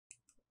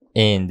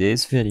In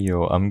this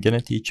video, I'm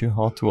gonna teach you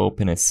how to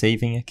open a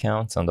saving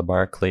account on the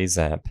Barclays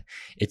app.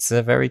 It's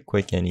a very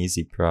quick and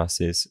easy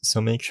process,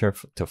 so make sure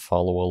to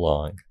follow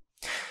along.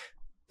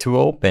 To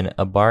open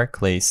a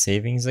Barclays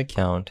savings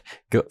account,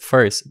 go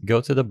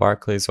to the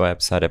Barclays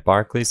website at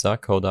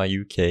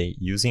barclays.co.uk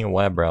using a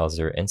web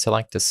browser and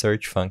select the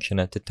search function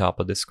at the top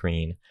of the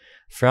screen.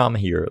 From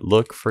here,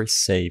 look for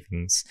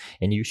savings,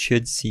 and you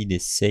should see the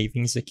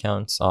savings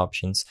accounts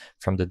options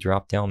from the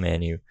drop-down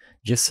menu.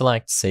 Just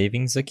select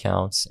savings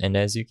accounts, and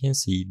as you can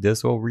see,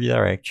 this will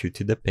redirect you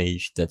to the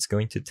page that's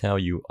going to tell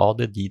you all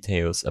the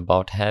details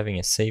about having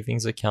a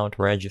savings account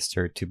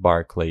registered to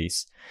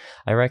Barclays.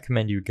 I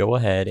recommend you go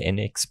ahead and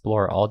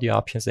explore all the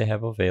options they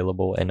have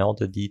available and all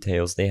the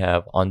details they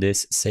have on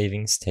this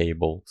savings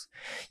tables.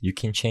 You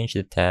can change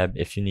the tab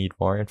if you need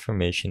more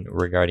information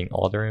regarding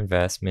other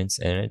investments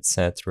and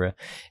etc.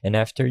 And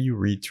after you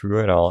read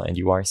through it all and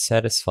you are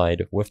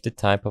satisfied with the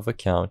type of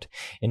account,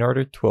 in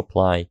order to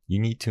apply, you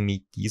need to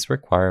meet these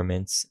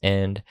requirements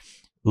and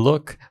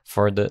look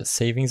for the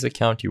savings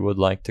account you would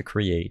like to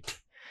create.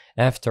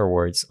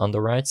 Afterwards, on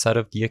the right side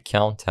of the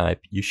account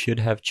type, you should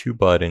have two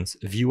buttons,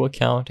 View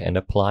Account and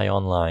Apply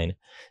Online.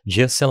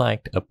 Just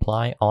select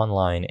Apply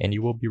Online and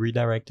you will be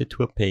redirected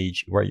to a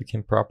page where you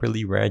can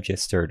properly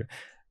register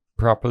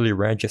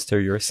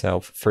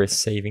yourself for a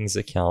savings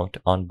account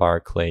on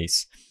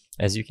Barclays.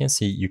 As you can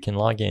see, you can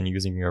log in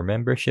using your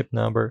membership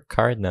number,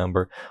 card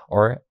number,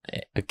 or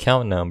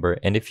account number,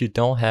 and if you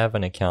don't have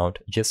an account,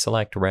 just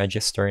select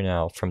Register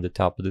Now from the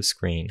top of the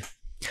screen.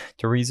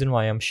 The reason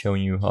why I'm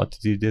showing you how to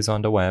do this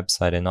on the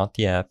website and not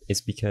the app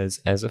is because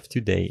as of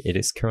today, it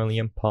is currently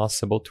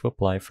impossible to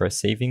apply for a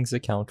savings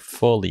account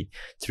fully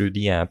through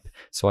the app,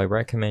 so I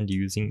recommend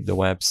using the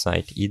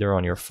website either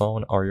on your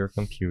phone or your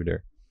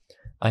computer.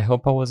 I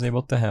hope I was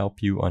able to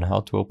help you on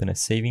how to open a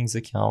savings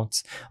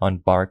account on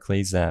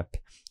Barclays app.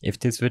 If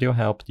this video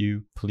helped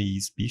you,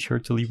 please be sure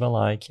to leave a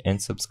like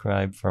and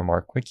subscribe for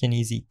more quick and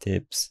easy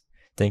tips.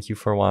 Thank you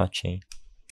for watching.